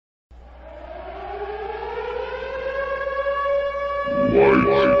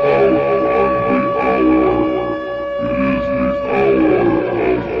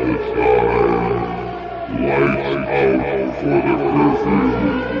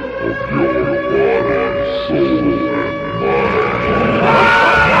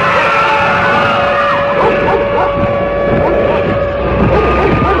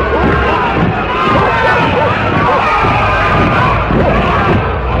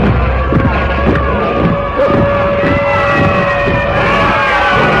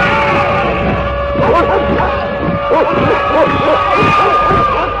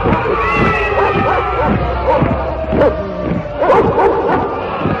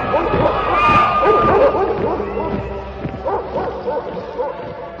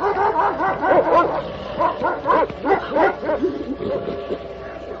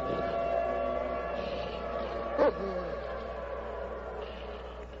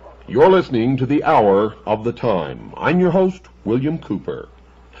You're listening to the Hour of the Time. I'm your host, William Cooper.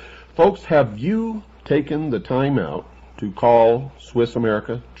 Folks, have you taken the time out to call Swiss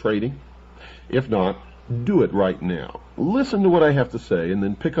America Trading? If not, do it right now. Listen to what I have to say and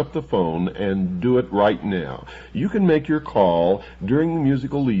then pick up the phone and do it right now. You can make your call during the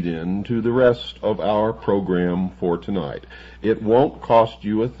musical lead-in to the rest of our program for tonight. It won't cost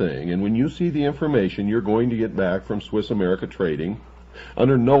you a thing, and when you see the information you're going to get back from Swiss America Trading,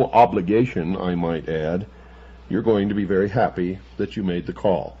 under no obligation, I might add, you're going to be very happy that you made the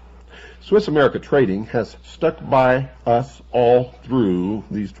call. Swiss America Trading has stuck by us all through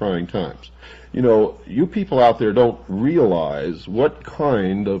these trying times. You know, you people out there don't realize what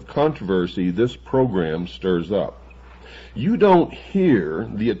kind of controversy this program stirs up. You don't hear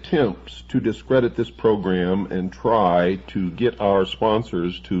the attempts to discredit this program and try to get our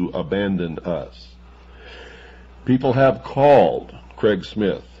sponsors to abandon us. People have called Craig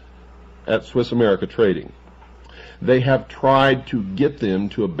Smith at Swiss America Trading. They have tried to get them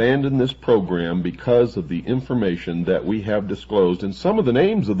to abandon this program because of the information that we have disclosed, and some of the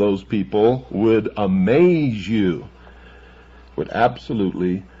names of those people would amaze you, would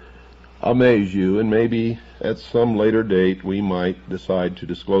absolutely amaze you, and maybe at some later date we might decide to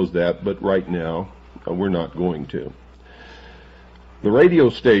disclose that, but right now we're not going to. The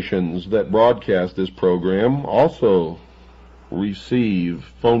radio stations that broadcast this program also receive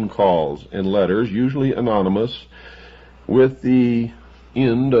phone calls and letters, usually anonymous, with the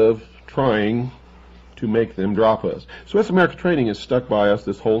end of trying to make them drop us. Swiss America Trading has stuck by us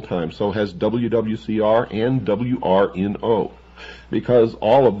this whole time, so has WWCR and WRNO, because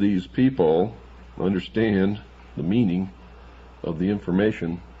all of these people understand the meaning of the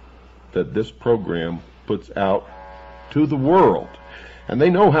information that this program puts out to the world. And they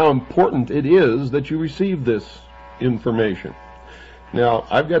know how important it is that you receive this information. Now,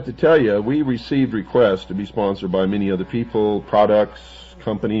 I've got to tell you, we received requests to be sponsored by many other people, products,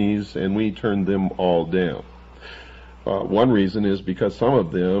 companies, and we turned them all down. One reason is because some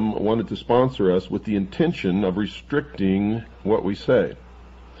of them wanted to sponsor us with the intention of restricting what we say.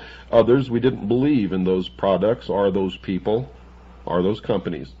 Others, we didn't believe in those products or those people or those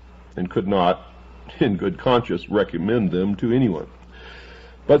companies and could not, in good conscience, recommend them to anyone.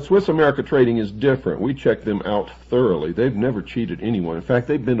 But Swiss America Trading is different. We check them out thoroughly. They've never cheated anyone. In fact,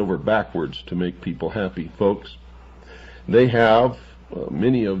 they've bent over backwards to make people happy, folks. They have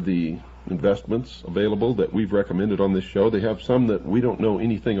many of the investments available that we've recommended on this show. They have some that we don't know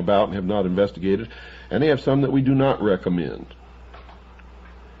anything about and have not investigated, and they have some that we do not recommend.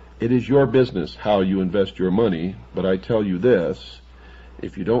 It is your business how you invest your money, but I tell you this,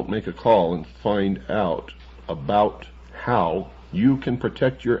 if you don't make a call and find out about how you can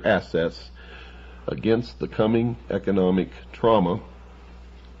protect your assets against the coming economic trauma,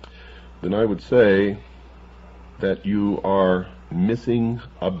 then I would say that you are missing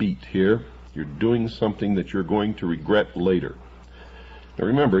a beat here. You're doing something that you're going to regret later. Now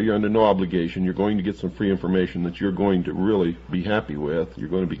remember, you're under no obligation. You're going to get some free information that you're going to really be happy with. You're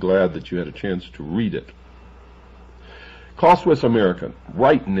going to be glad that you had a chance to read it. Call Swiss America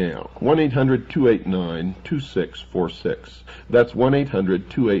right now, 1-800-289-2646. That's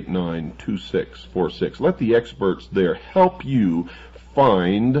 1-800-289-2646. Let the experts there help you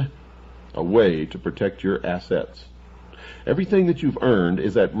find a way to protect your assets. Everything that you've earned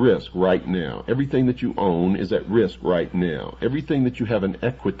is at risk right now. Everything that you own is at risk right now. Everything that you have an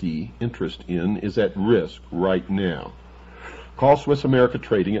equity interest in is at risk right now. Call Swiss America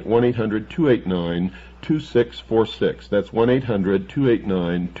Trading at 1-800-289-2646. That's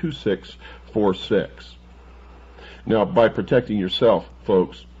 1-800-289-2646. Now, by protecting yourself,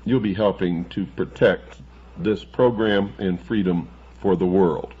 folks, you'll be helping to protect this program and freedom for the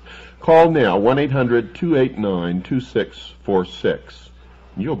world. Call now, 1-800-289-2646.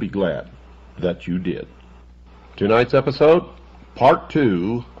 You'll be glad that you did. Tonight's episode, part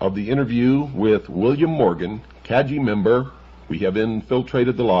 2 of the interview with William Morgan, CAGI member. We have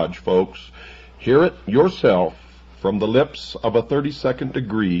infiltrated the lodge, folks. Hear it yourself from the lips of a 32nd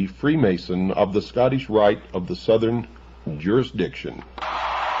degree Freemason of the Scottish Rite of the Southern Jurisdiction.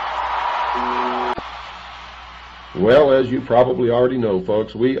 Well, as you probably already know,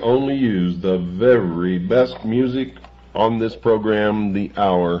 folks, we only use the very best music on this program, the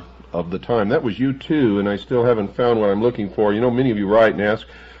hour of the time. That was U2, and I still haven't found what I'm looking for. You know, many of you write and ask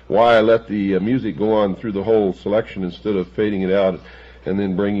why I let the music go on through the whole selection instead of fading it out and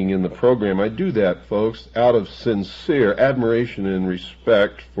then bringing in the program. I do that, folks, out of sincere admiration and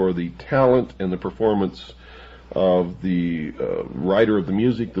respect for the talent and the performance of the writer of the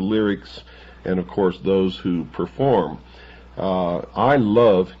music, the lyrics, and of course those who perform. I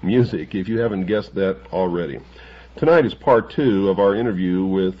love music, if you haven't guessed that already. Tonight is part 2 of our interview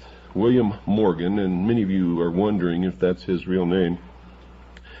with William Morgan, and many of you are wondering if that's his real name.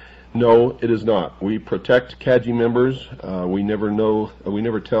 No, it is not. We protect CAGI members. We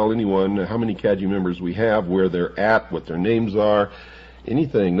never tell anyone how many CAGI members we have, where they're at, what their names are,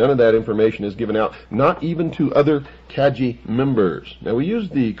 anything. None of that information is given out, not even to other CAGI members. Now, we use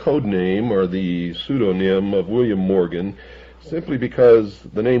the code name or the pseudonym of William Morgan simply because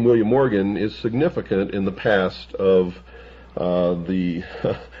the name William Morgan is significant in the past of the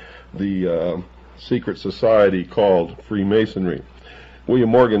secret society called Freemasonry.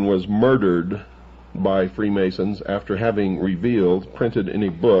 William Morgan was murdered by Freemasons after having revealed, printed in a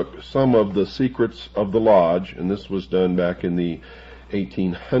book, some of the secrets of the lodge, and this was done back in the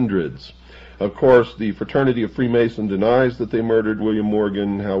 1800s. Of course, the Fraternity of Freemasons denies that they murdered William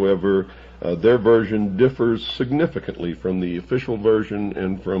Morgan. However, their version differs significantly from the official version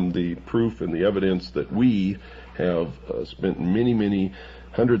and from the proof and the evidence that we have spent many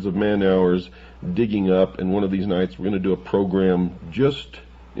hundreds of man-hours digging up, and one of these nights we're going to do a program just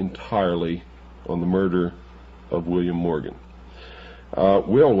entirely on the murder of William Morgan.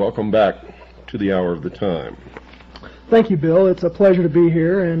 Will, welcome back to the Hour of the Time. Thank you, Bill. It's a pleasure to be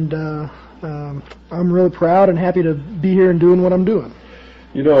here, and I'm really proud and happy to be here and doing what I'm doing.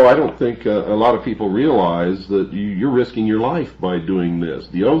 You know, I don't think a lot of people realize that you're risking your life by doing this.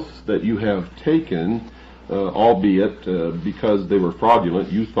 The oaths that you have taken, albeit because they were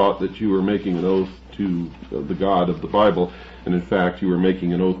fraudulent, you thought that you were making an oath to the God of the Bible, and in fact you were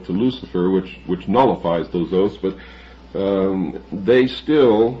making an oath to Lucifer, which nullifies those oaths, but they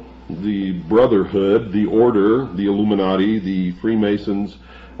still, the Brotherhood, the Order, the Illuminati, the Freemasons,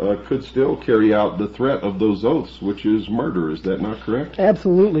 could still carry out the threat of those oaths, which is murder. Is that not correct?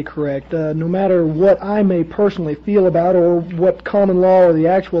 Absolutely correct. No matter what I may personally feel about or what common law or the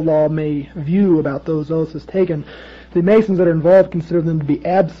actual law may view about those oaths as taken, the Masons that are involved consider them to be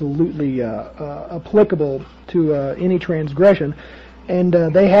absolutely applicable to any transgression. And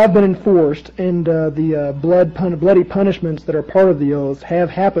they have been enforced, and the bloody punishments that are part of the oaths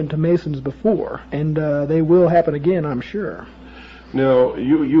have happened to Masons before, and they will happen again, I'm sure. Now,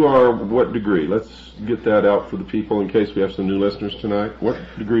 you are what degree? Let's get that out for the people in case we have some new listeners tonight. What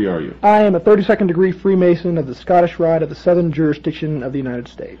degree are you? I am a 32nd degree Freemason of the Scottish Rite of the Southern Jurisdiction of the United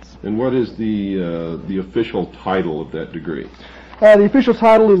States. And what is the official title of that degree? The official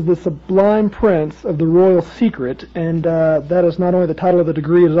title is the Sublime Prince of the Royal Secret, and that is not only the title of the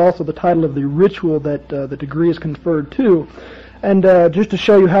degree, it is also the title of the ritual that the degree is conferred to. And just to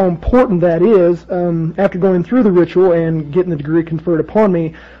show you how important that is, after going through the ritual and getting the degree conferred upon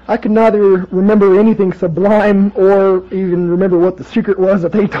me, I could neither remember anything sublime or even remember what the secret was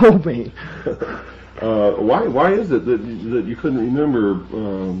that they told me. Why is it that you couldn't remember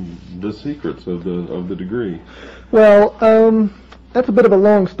the secrets of the degree? Well, that's a bit of a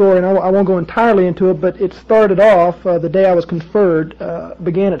long story, and I won't go entirely into it, but it started off, the day I was conferred,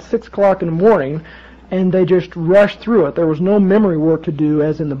 began at 6 o'clock in the morning, and they just rushed through it. There was no memory work to do,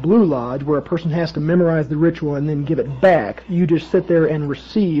 as in the Blue Lodge, where a person has to memorize the ritual and then give it back. You just sit there and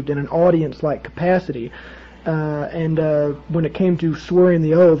received in an audience-like capacity. And when it came to swearing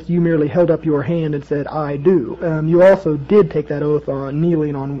the oath, you merely held up your hand and said, "I do." You also did take that oath on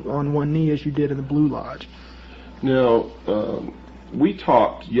kneeling on one knee, as you did in the Blue Lodge. Now, we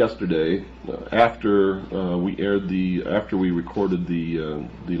talked yesterday after we recorded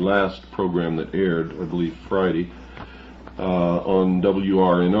the last program that aired, I believe Friday, on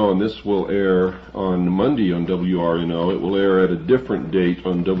WRNO, and this will air on Monday on WRNO. It will air at a different date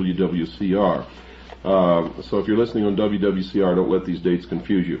on WWCR. So if you're listening on WWCR, don't let these dates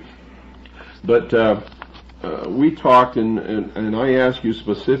confuse you. But we talked, and I asked you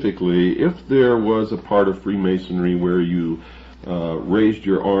specifically if there was a part of Freemasonry where you raised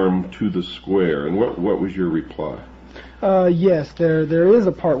your arm to the square. And what was your reply? Yes, there is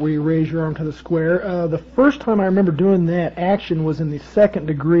a part where you raise your arm to the square. The first time I remember doing that action was in the second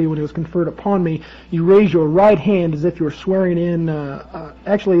degree when it was conferred upon me. You raise your right hand as if you were swearing in.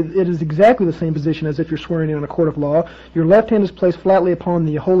 Actually, it is exactly the same position as if you're swearing in a court of law. Your left hand is placed flatly upon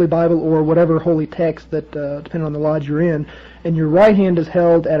the Holy Bible or whatever holy text that, depending on the lodge you're in, and your right hand is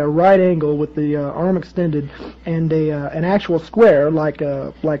held at a right angle with the arm extended, and an actual square, like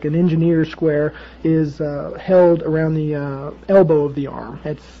an engineer's square, is held around the elbow of the arm.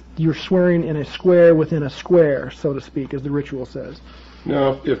 You're swearing in a square within a square, so to speak, as the ritual says.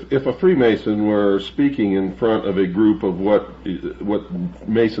 Now, if a Freemason were speaking in front of a group of what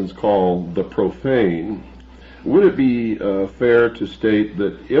Masons call the profane, would it be fair to state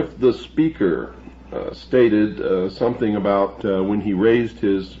that if the speaker stated something about when he raised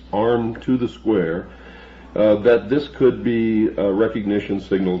his arm to the square, that this could be a recognition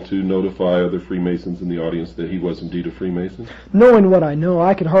signal to notify other Freemasons in the audience that he was indeed a Freemason? Knowing what I know,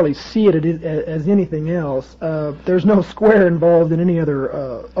 I could hardly see it as anything else. There's no square involved in any other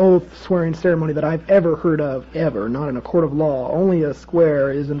oath-swearing ceremony that I've ever heard of, ever, not in a court of law. Only a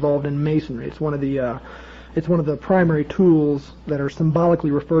square is involved in Masonry. It's one of the primary tools that are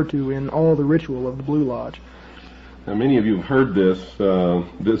symbolically referred to in all the ritual of the Blue Lodge. Now, many of you have heard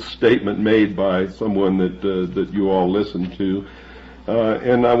this statement made by someone that you all listen to,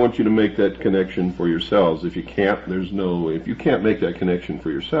 and I want you to make that connection for yourselves. If you can't make that connection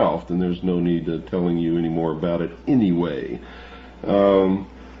for yourself, then there's no need to telling you any more about it anyway.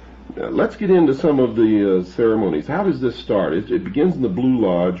 Let's get into some of the ceremonies. How does this start? It begins in the Blue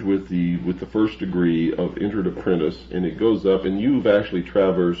Lodge with the first degree of entered apprentice, and it goes up, and you've actually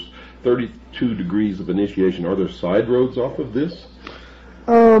traversed 32 degrees of initiation. Are there side roads off of this?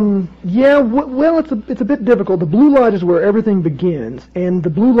 Yeah, well, it's a bit difficult. The Blue Lodge is where everything begins, and the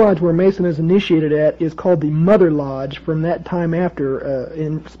Blue Lodge where Mason is initiated at is called the Mother Lodge from that time after,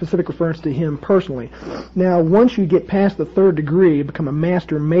 in specific reference to him personally. Now, once you get past the third degree, become a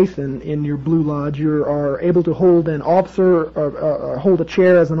Master Mason in your Blue Lodge, you are able to hold an officer, or hold a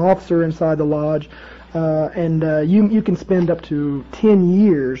chair as an officer inside the lodge. You can spend up to 10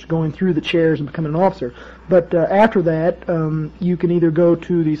 years going through the chairs and becoming an officer. But after that, you can either go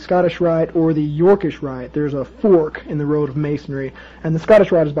to the Scottish Rite or the Yorkish Rite. There's a fork in the road of Masonry, and the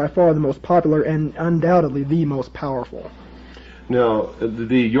Scottish Rite is by far the most popular and undoubtedly the most powerful. Now,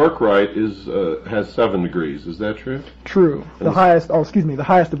 the York Rite has 7 degrees. Is that true? True. The highest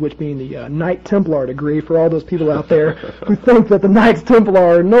of which being the Knight Templar degree. For all those people out there who think that the Knights Templar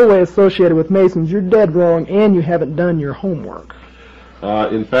are in no way associated with Masons, you're dead wrong, and you haven't done your homework.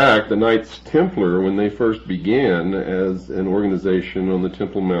 In fact, the Knights Templar, when they first began as an organization on the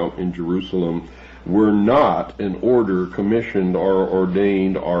Temple Mount in Jerusalem, were not an order commissioned or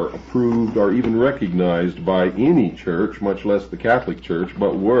ordained or approved or even recognized by any church, much less the Catholic Church,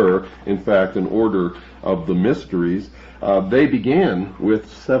 but were, in fact, an order of the mysteries. They began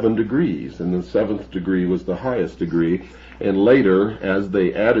with 7 degrees, and the 7th degree was the highest degree. And later, as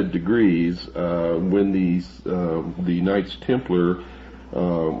they added degrees, when the Knights Templar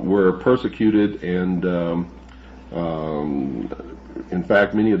were persecuted and in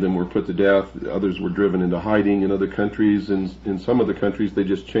fact, many of them were put to death. Others were driven into hiding in other countries. In some of the countries, they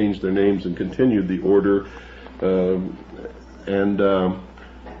just changed their names and continued the order.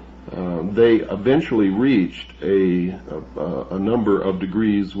 They eventually reached a number of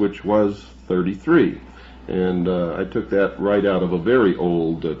degrees, which was 33. And I took that right out of a very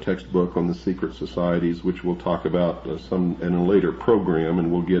old textbook on the secret societies, which we'll talk about some in a later program,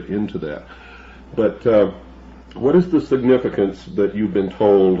 and we'll get into that. But what is the significance that you've been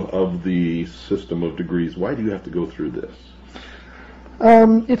told of the system of degrees? Why do you have to go through this?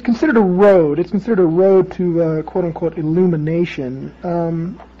 It's considered a road. It's considered a road to quote-unquote illumination.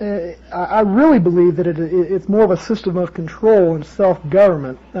 I really believe that it's more of a system of control and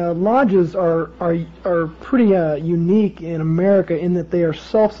self-government. Lodges are pretty unique in America in that they are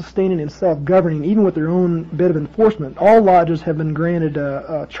self-sustaining and self-governing, even with their own bit of enforcement. All lodges have been granted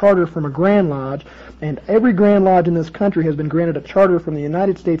a charter from a Grand Lodge, and every Grand Lodge in this country has been granted a charter from the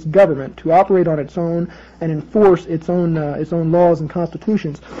United States government to operate on its own and enforce its own laws and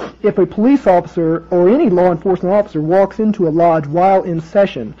constitutions. If a police officer or any law enforcement officer walks into a lodge while in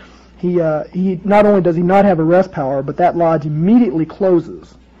session, he not only does he not have arrest power, but that lodge immediately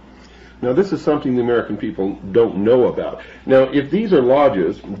closes. Now, this is something the American people don't know about. Now, if these are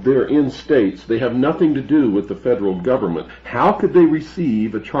lodges, they're in states, they have nothing to do with the federal government. How could they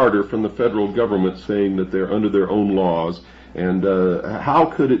receive a charter from the federal government saying that they're under their own laws? And how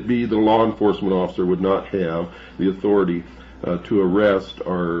could it be the law enforcement officer would not have the authority to arrest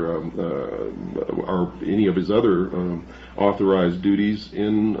or any of his other authorized duties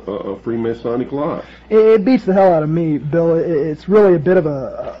in a Freemasonic lodge. It beats the hell out of me, Bill. It's really a bit of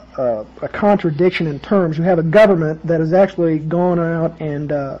a contradiction in terms. You have a government that has actually gone out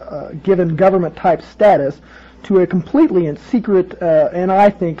and given government-type status to a completely in secret and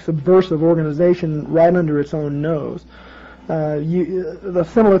I think subversive organization right under its own nose. The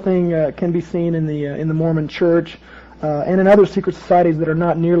similar thing can be seen in the Mormon Church and in other secret societies that are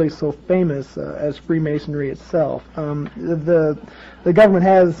not nearly so famous as Freemasonry itself. The government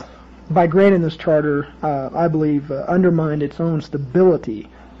has, by granting this charter, I believe, undermined its own stability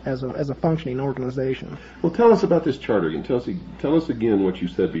as a functioning organization. Well, tell us about this charter again. Tell us again what you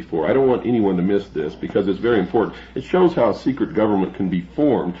said before. I don't want anyone to miss this because it's very important. It shows how a secret government can be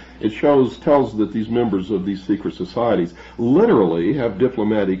formed. It tells that these members of these secret societies literally have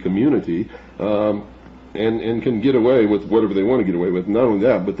diplomatic immunity and can get away with whatever they want to get away with. Not only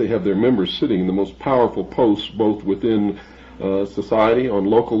that, but they have their members sitting in the most powerful posts both within society on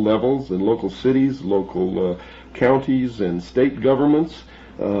local levels, in local cities, local counties, and state governments.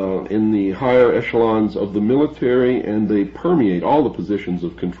 In the higher echelons of the military, and they permeate all the positions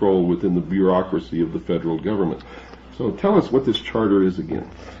of control within the bureaucracy of the federal government. So tell us what this charter is again.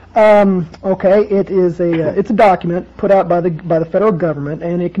 Okay, it's a document put out by the federal government,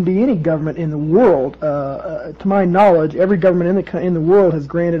 and it can be any government in the world. To my knowledge, every government in the world has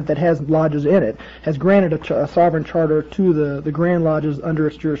granted that has lodges in it has granted a sovereign charter to the Grand Lodges under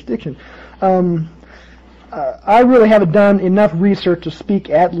its jurisdiction. I really haven't done enough research to speak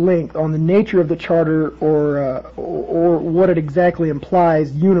at length on the nature of the charter or what it exactly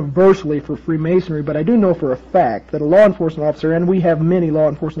implies universally for Freemasonry, but I do know for a fact that a law enforcement officer, and we have many law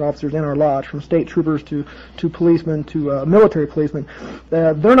enforcement officers in our lodge, from state troopers to policemen to military policemen,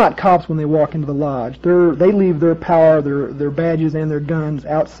 they're not cops when they walk into the lodge. They leave their power, their badges, and their guns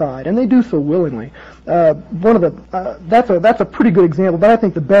outside, and they do so willingly. That's a pretty good example, but I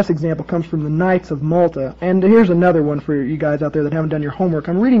think the best example comes from the Knights of Malta. And here's another one for you guys out there that haven't done your homework.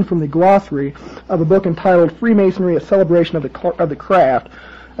 I'm reading from the glossary of a book entitled Freemasonry, A Celebration of the Craft,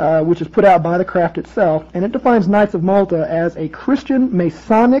 which is put out by the craft itself, and it defines Knights of Malta as a Christian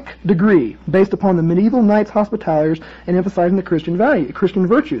Masonic degree based upon the medieval Knights Hospitallers and emphasizing the Christian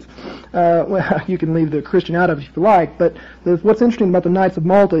virtues. Well, you can leave the Christian out of it if you like, but what's interesting about the Knights of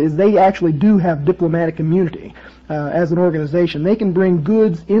Malta is they actually do have diplomatic immunity. As an organization, they can bring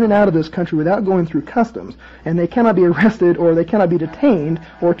goods in and out of this country without going through customs, and they cannot be arrested or they cannot be detained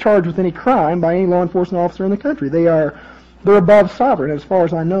or charged with any crime by any law enforcement officer in the country. They're above sovereign. As far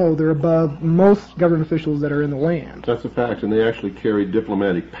as I know, they're above most government officials that are in the land. That's a fact, and they actually carry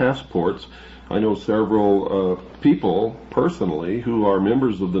diplomatic passports. I know several people personally who are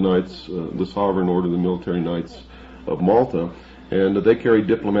members of the Knights, the Sovereign Order of the Military Knights of Malta, and they carry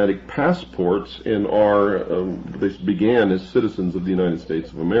diplomatic passports and they began as citizens of the United States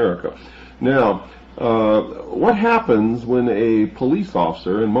of America. Now, what happens when a police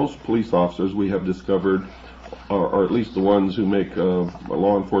officer, and most police officers we have discovered, or at least the ones who make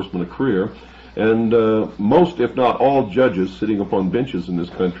law enforcement a career, and most, if not all, judges sitting upon benches in this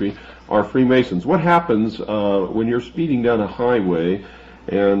country are Freemasons. What happens when you're speeding down a highway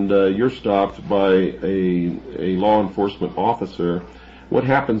and you're stopped by a law enforcement officer? What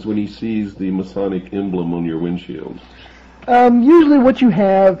happens when he sees the Masonic emblem on your windshield? Usually what you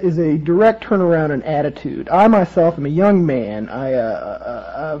have is a direct turnaround in attitude. I myself am a young man.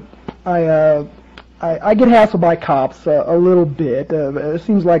 I get hassled by cops a little bit. It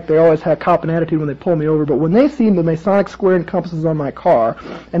seems like they always have cop an attitude when they pull me over, but when they see the Masonic square and compasses on my car,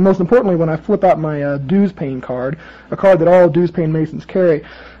 and most importantly when I flip out my dues paying card, a card that all dues paying Masons carry,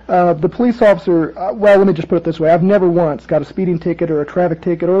 the police officer, well, let me just put it this way, I've never once got a speeding ticket or a traffic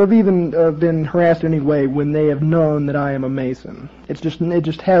ticket or have even been harassed in any way when they have known that I am a Mason. It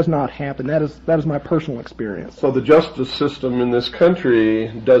just has not happened. That is my personal experience. So the justice system in this country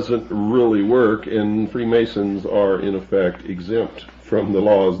doesn't really work, and Freemasons are in effect exempt from the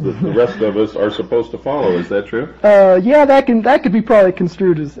laws that the rest of us are supposed to follow. Is that true? Yeah, that could be probably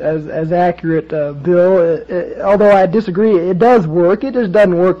construed as accurate, Bill. Although I disagree, it does work. It just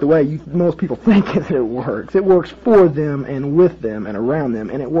doesn't work the way most people think it works. It works for them and with them and around them,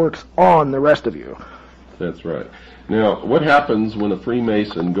 and it works on the rest of you. That's right. Now, what happens when a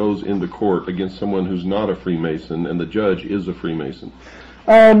Freemason goes into court against someone who's not a Freemason and the judge is a Freemason?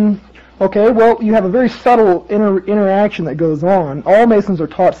 Okay, well, you have a very subtle interaction that goes on. All Masons are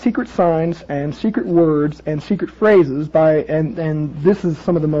taught secret signs and secret words and secret phrases and this is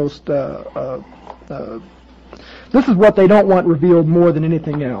some of the most, this is what they don't want revealed more than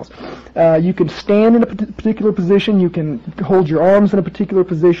anything else. You can stand in a particular position. You can hold your arms in a particular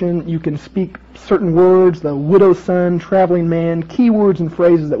position. You can speak certain words, the widow's son, traveling man, keywords and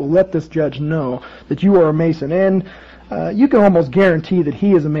phrases that will let this judge know that you are a Mason. And you can almost guarantee that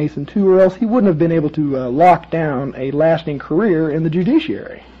he is a Mason too, or else he wouldn't have been able to lock down a lasting career in the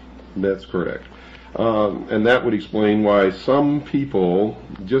judiciary. That's correct. And that would explain why some people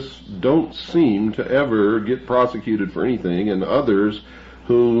just don't seem to ever get prosecuted for anything, and others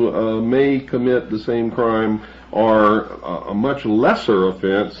who may commit the same crime or a much lesser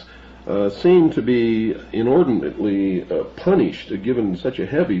offense seem to be inordinately punished, given such a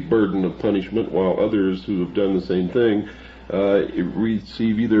heavy burden of punishment, while others who have done the same thing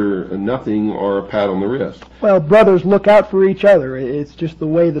receive either nothing or a pat on the wrist. Well, brothers look out for each other. It's just the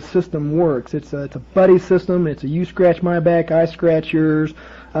way the system works. It's a buddy system. It's a you scratch my back, I scratch yours.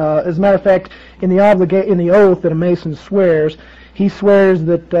 As a matter of fact, in the oath that a Mason swears, he swears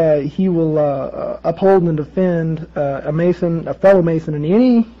that he will uphold and defend a fellow Mason in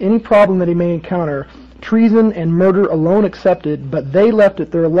any problem that he may encounter, treason and murder alone excepted, but they left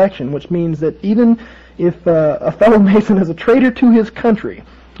at their election, which means that even if a fellow Mason is a traitor to his country,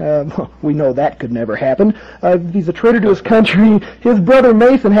 we know that could never happen. If he's a traitor to his country, his brother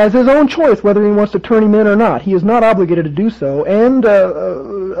Mason has his own choice whether he wants to turn him in or not. He is not obligated to do so, and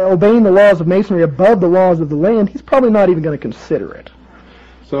obeying the laws of Masonry above the laws of the land, he's probably not even going to consider it.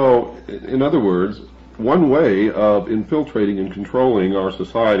 So, in other words, one way of infiltrating and controlling our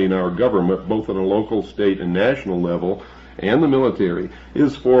society and our government, both on a local, state, and national level, and the military,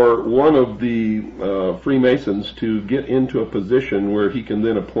 is for one of the Freemasons to get into a position where he can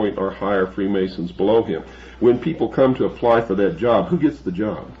then appoint or hire Freemasons below him. When people come to apply for that job, who gets the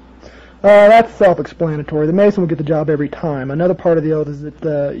job? That's self-explanatory. The Mason will get the job every time. Another part of the oath is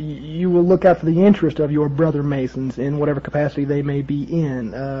that you will look out for the interest of your brother Masons in whatever capacity they may be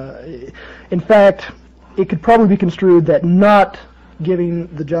in. In fact, it could probably be construed that not giving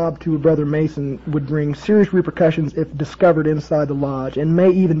the job to a brother Mason would bring serious repercussions if discovered inside the lodge, and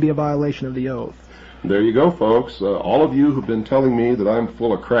may even be a violation of the oath. There you go, folks. All of you who've been telling me that I'm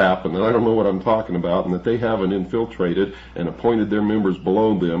full of crap and that I don't know what I'm talking about, and that they haven't infiltrated and appointed their members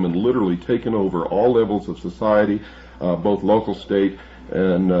below them and literally taken over all levels of society, both local, state,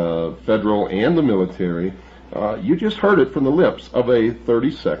 and federal, and the military, you just heard it from the lips of a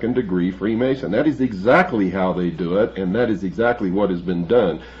 32nd degree Freemason. That is exactly how they do it, and that is exactly what has been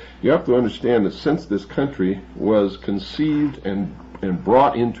done. You have to understand that since this country was conceived and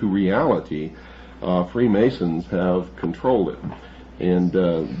brought into reality, Freemasons have controlled it. And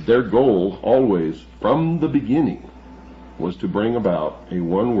their goal always, from the beginning, was to bring about a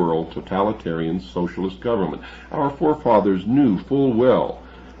one-world totalitarian socialist government. Our forefathers knew full well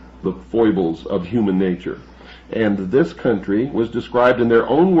the foibles of human nature. And this country was described in their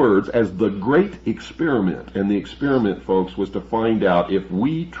own words as the great experiment. And the experiment, folks, was to find out if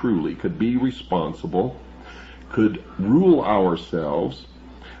we truly could be responsible, could rule ourselves,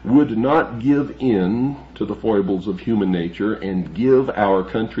 would not give in to the foibles of human nature and give our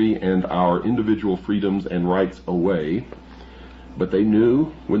country and our individual freedoms and rights away. But they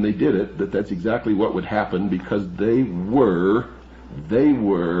knew when they did it that that's exactly what would happen, because they were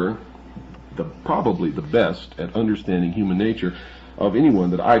probably the best at understanding human nature of anyone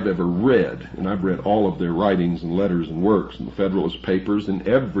that I've ever read. And I've read all of their writings and letters and works and the Federalist Papers and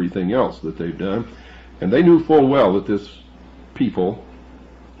everything else that they've done. And they knew full well that this people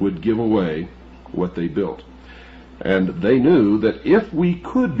would give away what they built. And they knew that if we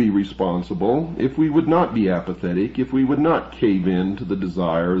could be responsible, if we would not be apathetic, if we would not cave in to the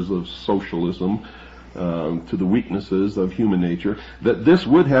desires of socialism, to the weaknesses of human nature, that this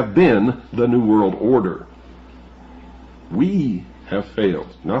would have been the New World Order. We have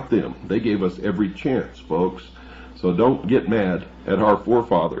failed, not them. They gave us every chance, folks. So don't get mad at our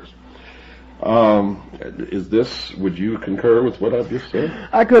forefathers. Would you concur with what I've just said?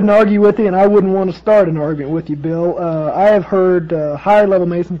 I couldn't argue with you, and I wouldn't want to start an argument with you, Bill. I have heard higher level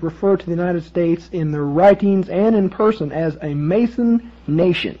Masons refer to the United States in their writings and in person as a Mason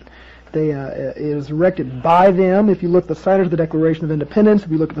nation. It is erected by them. If you look at the signers of the Declaration of Independence, if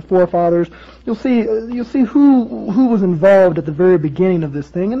you look at the forefathers, you'll see who was involved at the very beginning of this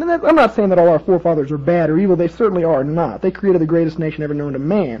thing. And I'm not saying that all our forefathers are bad or evil. They certainly are not. They created the greatest nation ever known to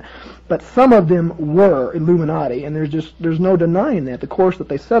man. But some of them were Illuminati, and there's no denying that. The course that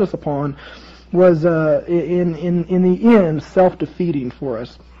they set us upon was in the end self-defeating for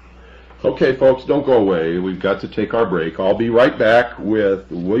us. Okay, folks, don't go away. We've got to take our break. I'll be right back with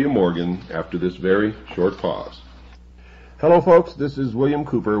William Morgan after this very short pause. Hello, folks. This is William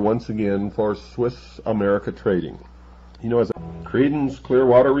Cooper once again for Swiss America Trading. You know, as a Creedence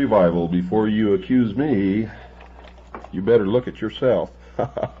Clearwater Revival. Before you accuse me, you better look at yourself.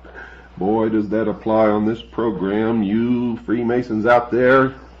 Boy, does that apply on this program. You Freemasons out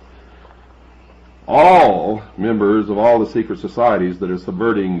there, all members of all the secret societies that are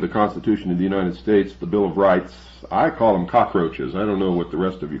subverting the Constitution of the United States, the Bill of Rights, I call them cockroaches. I don't know what the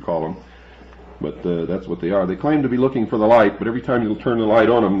rest of you call them, but that's what they are. They claim to be looking for the light, but every time you turn the light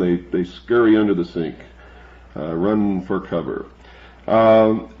on them, they scurry under the sink, run for cover.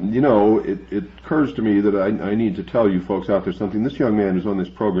 It occurs to me that I need to tell you folks out there something. This young man who's on this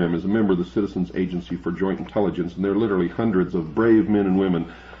program is a member of the Citizens Agency for Joint Intelligence, and there are literally hundreds of brave men and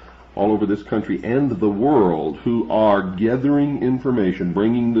women all over this country and the world who are gathering information,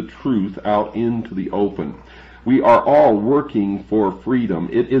 bringing the truth out into the open. We are all working for freedom.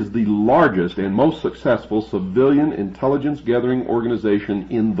 It is the largest and most successful civilian intelligence gathering organization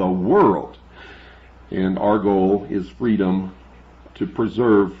in the world. And our goal is freedom, to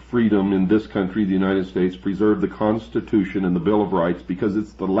preserve freedom in this country, the United States, preserve the Constitution and the Bill of Rights, because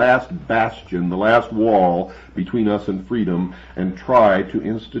it's the last bastion, the last wall between us and freedom, and try to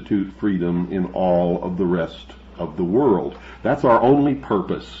institute freedom in all of the rest of the world. That's our only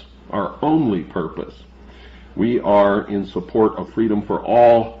purpose, our only purpose. We are in support of freedom for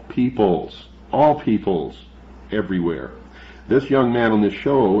all peoples everywhere. This young man on this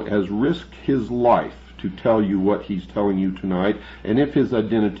show has risked his life to tell you what he's telling you tonight, and if his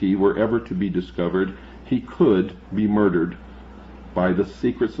identity were ever to be discovered, he could be murdered by the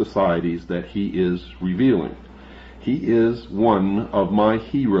secret societies that he is revealing. He is one of my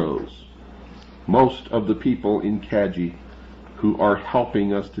heroes. Most of the people in Kaji who are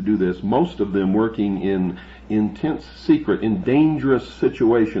helping us to do this, most of them working in intense secret, in dangerous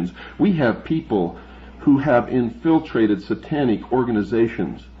situations. We have people who have infiltrated satanic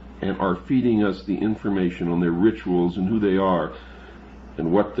organizations and are feeding us the information on their rituals and who they are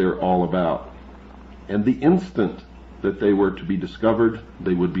and what they're all about. And the instant that they were to be discovered,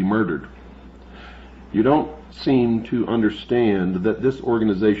 they would be murdered. You don't seem to understand that this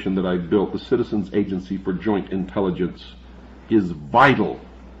organization that I built, the Citizens Agency for Joint Intelligence, is vital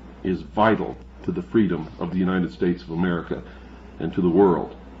to the freedom of the United States of America and to the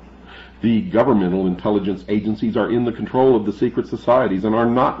world. The governmental intelligence agencies are in the control of the secret societies and are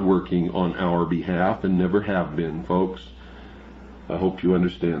not working on our behalf and never have been, folks. I hope you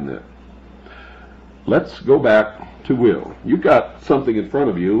understand that. Let's go back to Will. You've got something in front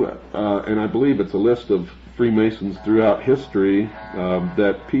of you, and I believe it's a list of Freemasons throughout history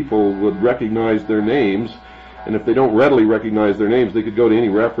that people would recognize their names, and if they don't readily recognize their names, they could go to any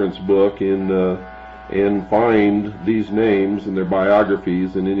reference book and find these names and their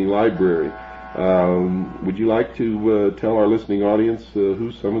biographies in any library. Would you like to tell our listening audience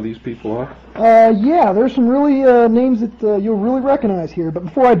who some of these people are? Yeah, there's some really names that you'll really recognize here. But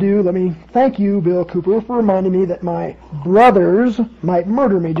before I do, let me thank you, Bill Cooper, for reminding me that my brothers might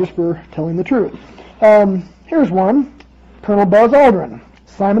murder me just for telling the truth. Here's one: Colonel Buzz Aldrin,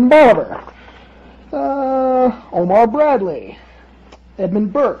 Simon Bolivar, Omar Bradley,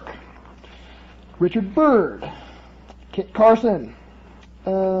 Edmund Burke, Richard Byrd, Kit Carson,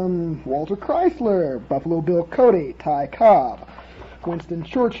 Walter Chrysler, Buffalo Bill Cody, Ty Cobb, Winston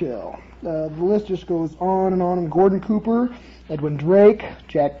Churchill. The list just goes on and on. And Gordon Cooper, Edwin Drake,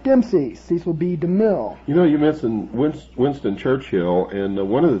 Jack Dempsey, Cecil B. DeMille. You know, you mentioned Winston Churchill, and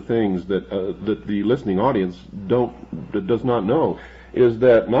one of the things that the listening audience does not know is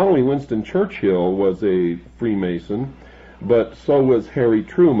that not only Winston Churchill was a Freemason, but so was Harry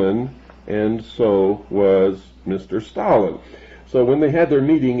Truman, and so was Mr. Stalin. So when they had their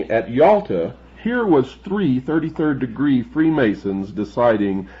meeting at Yalta, here was three 33rd degree Freemasons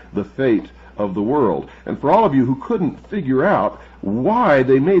deciding the fate of the world. And for all of you who couldn't figure out why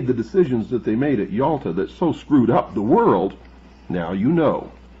they made the decisions that they made at Yalta that so screwed up the world, now you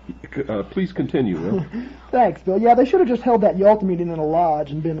know. Please continue, Will. Thanks, Bill. Yeah, they should have just held that Yalta meeting in a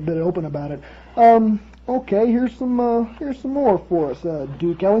lodge and been a bit open about it. Okay, here's some more for us.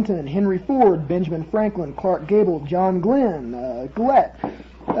 Duke Ellington, Henry Ford, Benjamin Franklin, Clark Gable, John Glenn, Gillette,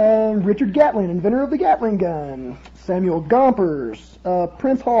 Richard Gatling, inventor of the Gatling gun, Samuel Gompers,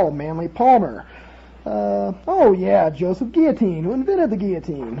 Prince Hall, Manly Palmer. Oh yeah, Joseph Guillotine, who invented the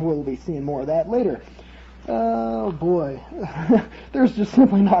guillotine. We'll be seeing more of that later. Oh boy, there's just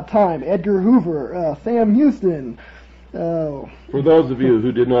simply not time. Edgar Hoover, Sam Houston. Oh. For those of you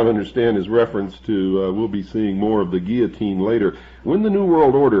who did not understand his reference to, we'll be seeing more of the guillotine later, when the New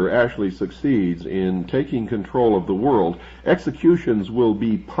World Order actually succeeds in taking control of the world, executions will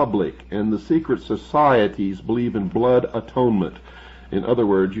be public, and the secret societies believe in blood atonement. In other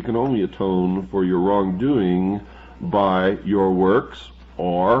words, you can only atone for your wrongdoing by your works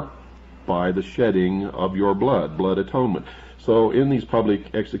or by the shedding of your blood atonement. So in these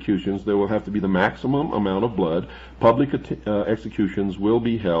public executions, there will have to be the maximum amount of blood. Public executions will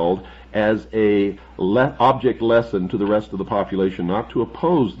be held as a object lesson to the rest of the population, not to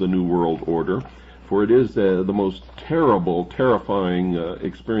oppose the New World Order, for it is the most terrible, terrifying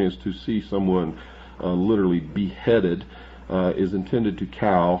experience to see someone literally beheaded, is intended to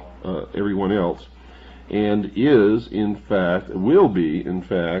cow everyone else, and is, in fact, will be, in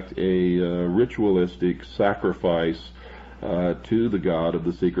fact, a ritualistic sacrifice to the god of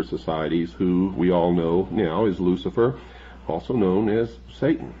the secret societies, who we all know now is Lucifer, also known as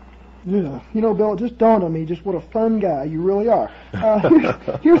Satan. Yeah, you know, Bill, it just dawned on me just what a fun guy you really are.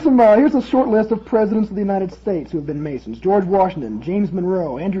 Here's a short list of presidents of the United States who have been Masons: George Washington, James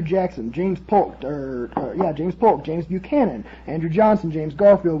Monroe, Andrew Jackson, James Polk, James Buchanan, Andrew Johnson, James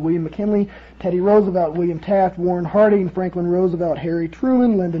Garfield, William McKinley, Teddy Roosevelt, William Taft, Warren Harding, Franklin Roosevelt, Harry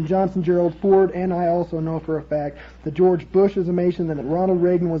Truman, Lyndon Johnson, Gerald Ford, and I also know for a fact that George Bush is a Mason and that Ronald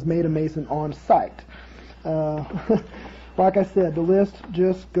Reagan was made a Mason on sight. Like I said, the list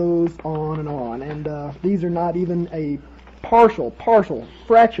just goes on, and these are not even a partial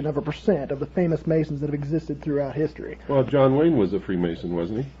fraction of a % of the famous Masons that have existed throughout history. Well, John Wayne was a Freemason,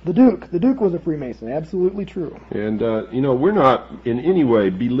 wasn't he? The Duke was a Freemason, absolutely true. And, you know, we're not in any way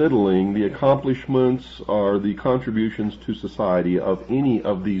belittling the accomplishments or the contributions to society of any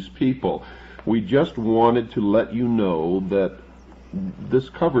of these people. We just wanted to let you know that this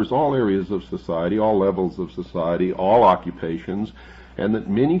covers all areas of society, all levels of society, all occupations, and that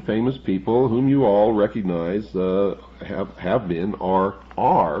many famous people whom you all recognize have been or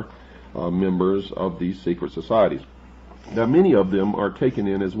are members of these secret societies. Now, many of them are taken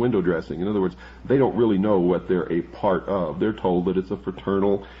in as window dressing. In other words, they don't really know what they're a part of. They're told that it's a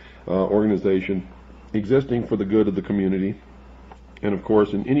fraternal organization existing for the good of the community. And of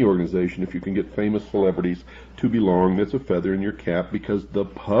course, in any organization, if you can get famous celebrities to belong, that's a feather in your cap, because the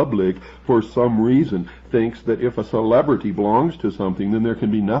public, for some reason, thinks that if a celebrity belongs to something, then there can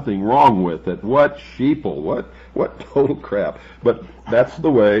be nothing wrong with it. What sheeple, what total crap. But that's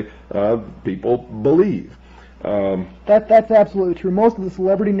the way people believe. That's absolutely true. Most of the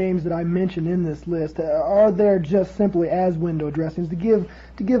celebrity names that I mentioned in this list are there just simply as window dressings to give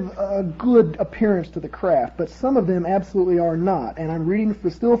a good appearance to the craft, but some of them absolutely are not. And I'm reading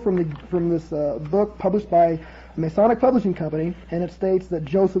still from this book published by a Masonic Publishing Company, and it states that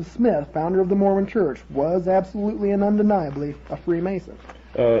Joseph Smith, founder of the Mormon Church, was absolutely and undeniably a Freemason.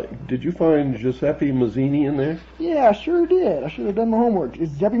 Did you find Giuseppe Mazzini in there? Yeah, I sure did. I should have done my homework.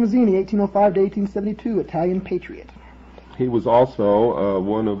 It's Giuseppe Mazzini, 1805 to 1872, Italian patriot. He was also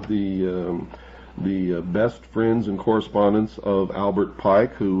one of the best friends and correspondents of Albert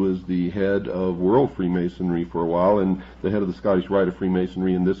Pike, who was the head of World Freemasonry for a while and the head of the Scottish Rite of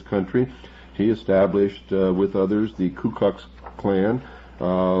Freemasonry in this country. He established, with others, the Ku Klux Klan,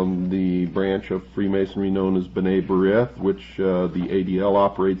 the branch of Freemasonry known as B'nai B'rith, which the ADL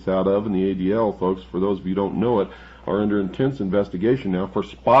operates out of. And the ADL, folks, for those of you who don't know it, are under intense investigation now for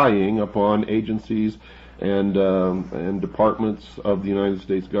spying upon agencies and departments of the United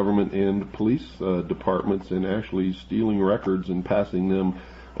States government and police departments, and actually stealing records and passing them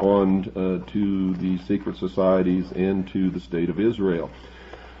on to the secret societies and to the State of Israel.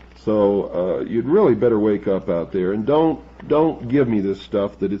 So you'd really better wake up out there, and don't give me this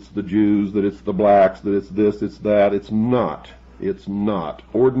stuff that it's the Jews, that it's the blacks, that it's this, it's that. It's not. It's not.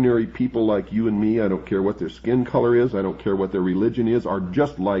 Ordinary people like you and me, I don't care what their skin color is, I don't care what their religion is, are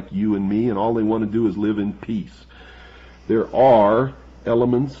just like you and me, and all they want to do is live in peace. There are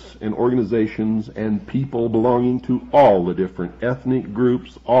elements and organizations and people belonging to all the different ethnic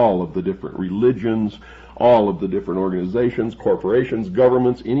groups, all of the different religions, all of the different organizations, corporations,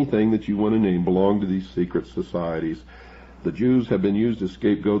 governments, anything that you want to name belong to these secret societies. The Jews have been used as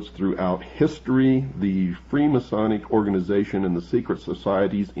scapegoats throughout history. The Freemasonic organization and the secret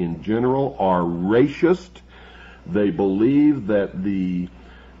societies in general are racist. They believe that the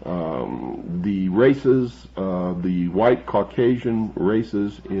races, the white Caucasian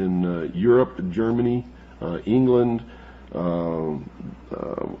races in Europe, Germany, England, are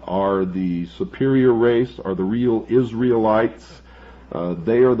the superior race, are the real Israelites.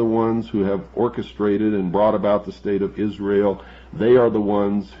 They are the ones who have orchestrated and brought about the state of Israel. They are the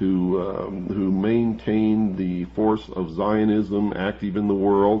ones who maintain the force of Zionism active in the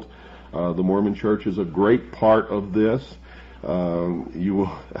world. The Mormon Church is a great part of this.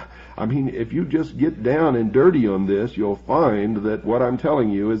 I mean, if you just get down and dirty on this, you'll find that what I'm telling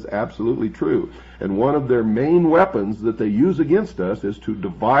you is absolutely true. And one of their main weapons that they use against us is to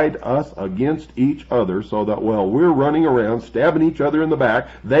divide us against each other, so that while we're running around stabbing each other in the back,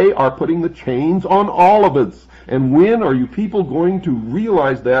 they are putting the chains on all of us. And when are you people going to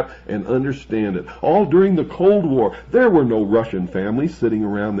realize that and understand it? All during the Cold War, there were no Russian families sitting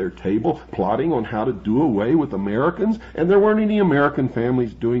around their table plotting on how to do away with Americans, and there weren't any American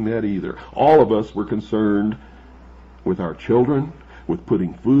families doing that either. All of us were concerned with our children, with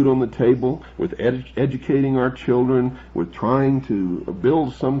putting food on the table, with educating our children, with trying to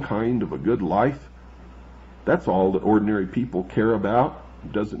build some kind of a good life. That's all that ordinary people care about.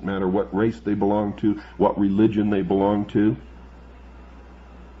 It doesn't matter what race they belong to, what religion they belong to.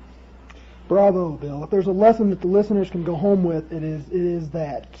 Bravo, Bill. If there's a lesson that the listeners can go home with, it is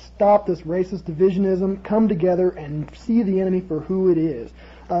that. Stop this racist divisionism, come together and see the enemy for who it is.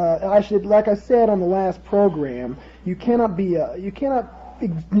 Like I said on the last program, you cannot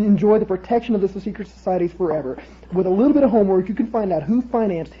enjoy the protection of the secret societies forever. With a little bit of homework, you can find out who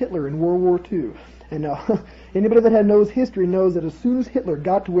financed Hitler in World War II. And anybody that knows history knows that as soon as Hitler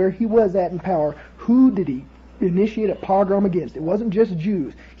got to where he was at in power, who did he initiate a pogrom against? It wasn't just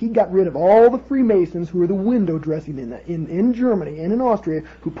Jews. He got rid of all the Freemasons who were the window dressing in Germany and in Austria,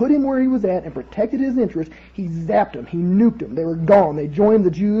 who put him where he was at and protected his interests. He zapped them. He nuked them. They were gone. They joined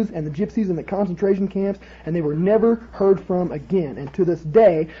the Jews and the Gypsies in the concentration camps, and they were never heard from again. And to this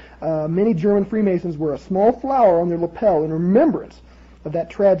day, many German Freemasons wear a small flower on their lapel in remembrance of that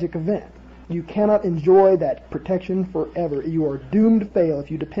tragic event. You cannot enjoy that protection forever. You are doomed to fail if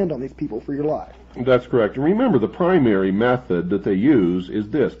you depend on these people for your life. That's correct. And remember, the primary method that they use is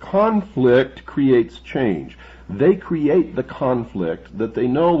this. Conflict creates change. They create the conflict that they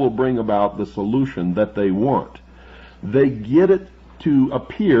know will bring about the solution that they want. They get it to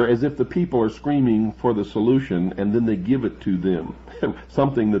appear as if the people are screaming for the solution, and then they give it to them.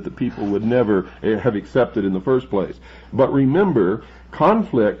 Something that the people would never have accepted in the first place. But remember,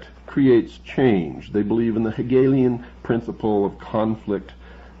 conflict creates change. They believe in the Hegelian principle of conflict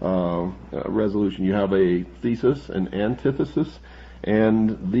resolution. You have a thesis, an antithesis,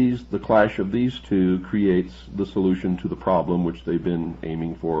 and the clash of these two creates the solution to the problem which they've been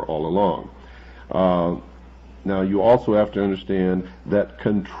aiming for all along. Now, you also have to understand that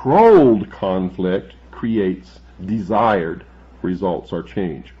controlled conflict creates desired results or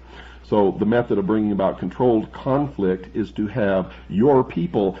change. So the method of bringing about controlled conflict is to have your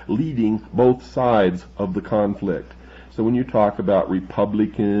people leading both sides of the conflict. So when you talk about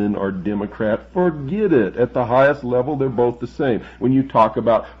Republican or Democrat, forget it. At the highest level, they're both the same. When you talk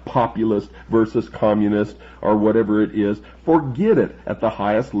about populist versus communist or whatever it is, forget it. At the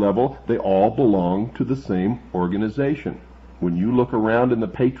highest level, they all belong to the same organization. When you look around in the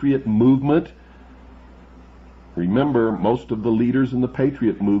Patriot movement, remember, most of the leaders in the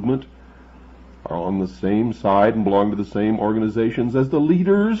Patriot movement are on the same side and belong to the same organizations as the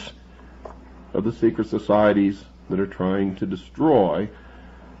leaders of the secret societies that are trying to destroy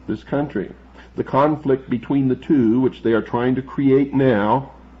this country. The conflict between the two, which they are trying to create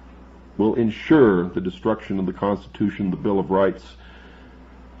now, will ensure the destruction of the Constitution, the Bill of Rights,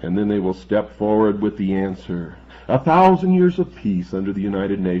 and then they will step forward with the answer. 1,000 years of peace under the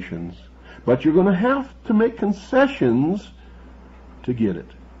United Nations. But you're going to have to make concessions to get it.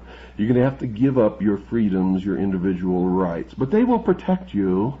 You're going to have to give up your freedoms, your individual rights. But they will protect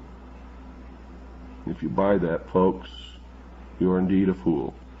you. If you buy that, folks, you are indeed a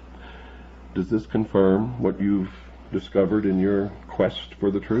fool. Does this confirm what you've discovered in your quest for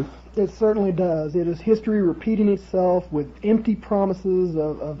the truth? It certainly does. It is history repeating itself with empty promises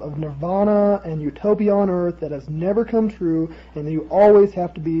of nirvana and utopia on earth that has never come true, and you always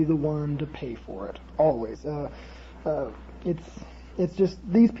have to be the one to pay for it. Always. It's just,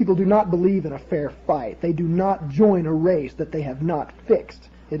 these people do not believe in a fair fight. They do not join a race that they have not fixed.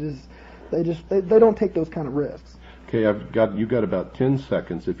 They don't take those kind of risks. Okay, you've got about 10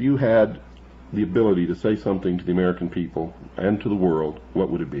 seconds. If you had the ability to say something to the American people and to the world, what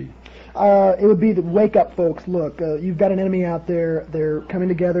would it be? It would be to wake up, folks. Look, you've got an enemy out there. They're coming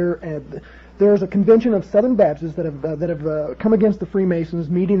together, and there's a convention of Southern Baptists that have come against the Freemasons,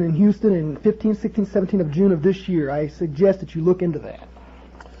 meeting in Houston in 15, 16, 17 of June of this year. I suggest that you look into that.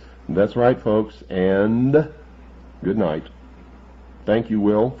 That's right, folks, and good night. Thank you,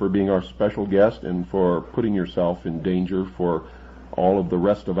 Will, for being our special guest and for putting yourself in danger for all of the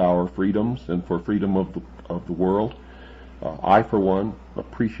rest of our freedoms and for freedom of the world. I, for one,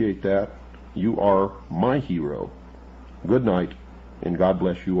 appreciate that. You are my hero. Good night, and God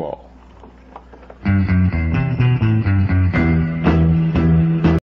bless you all.